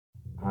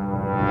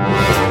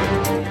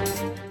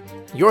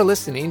You're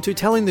listening to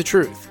Telling the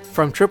Truth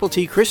from Triple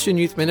T Christian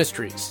Youth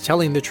Ministries,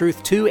 telling the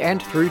truth to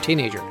and through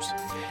teenagers.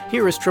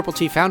 Here is Triple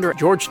T founder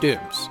George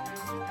Dooms.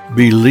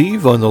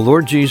 Believe on the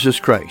Lord Jesus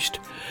Christ.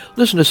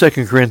 Listen to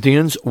 2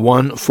 Corinthians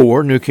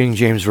 1:4, New King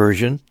James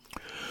Version.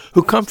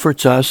 Who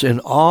comforts us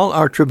in all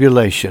our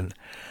tribulation,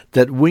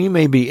 that we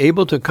may be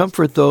able to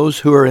comfort those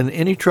who are in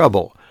any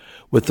trouble,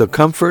 with the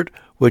comfort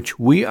which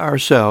we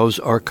ourselves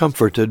are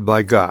comforted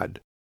by God.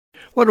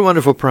 What a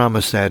wonderful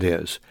promise that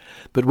is.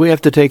 But we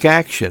have to take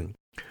action.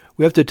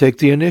 We have to take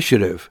the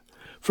initiative.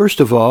 First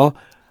of all,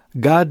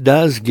 God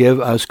does give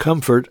us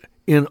comfort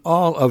in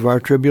all of our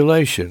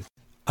tribulation.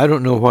 I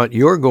don't know what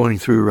you're going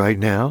through right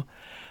now.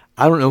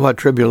 I don't know what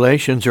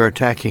tribulations are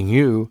attacking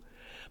you,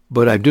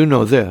 but I do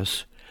know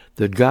this,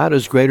 that God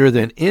is greater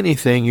than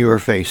anything you are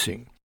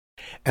facing.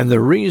 And the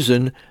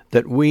reason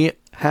that we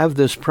have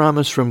this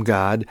promise from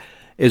God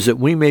is that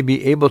we may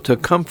be able to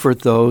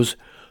comfort those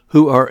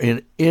who are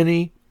in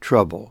any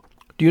trouble.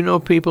 Do you know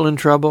people in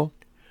trouble?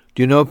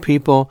 Do you know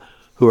people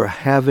who are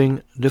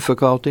having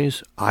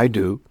difficulties? I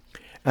do.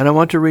 And I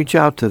want to reach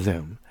out to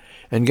them.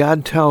 And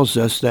God tells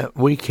us that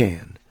we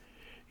can.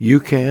 You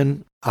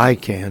can, I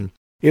can,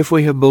 if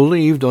we have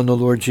believed on the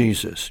Lord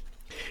Jesus.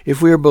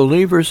 If we are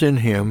believers in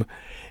Him,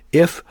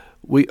 if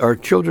we are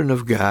children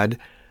of God,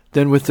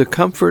 then with the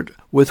comfort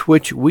with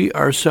which we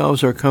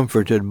ourselves are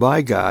comforted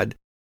by God,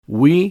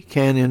 we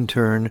can in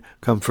turn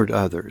comfort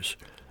others.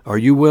 Are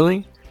you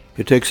willing?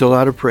 It takes a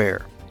lot of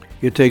prayer.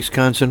 It takes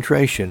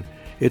concentration.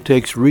 It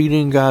takes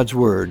reading God's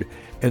Word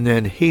and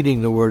then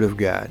heeding the Word of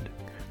God.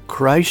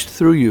 Christ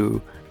through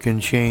you can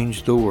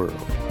change the world.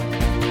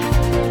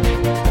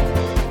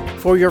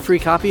 For your free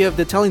copy of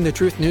the Telling the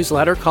Truth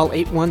newsletter, call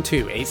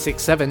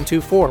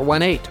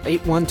 812-867-2418,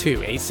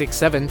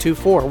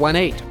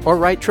 812-867-2418, or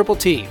write Triple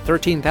T,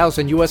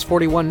 13,000 U.S.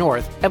 41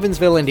 North,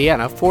 Evansville,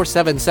 Indiana,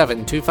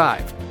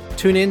 47725.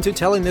 Tune in to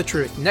Telling the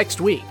Truth next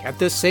week at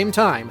this same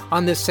time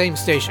on this same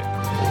station.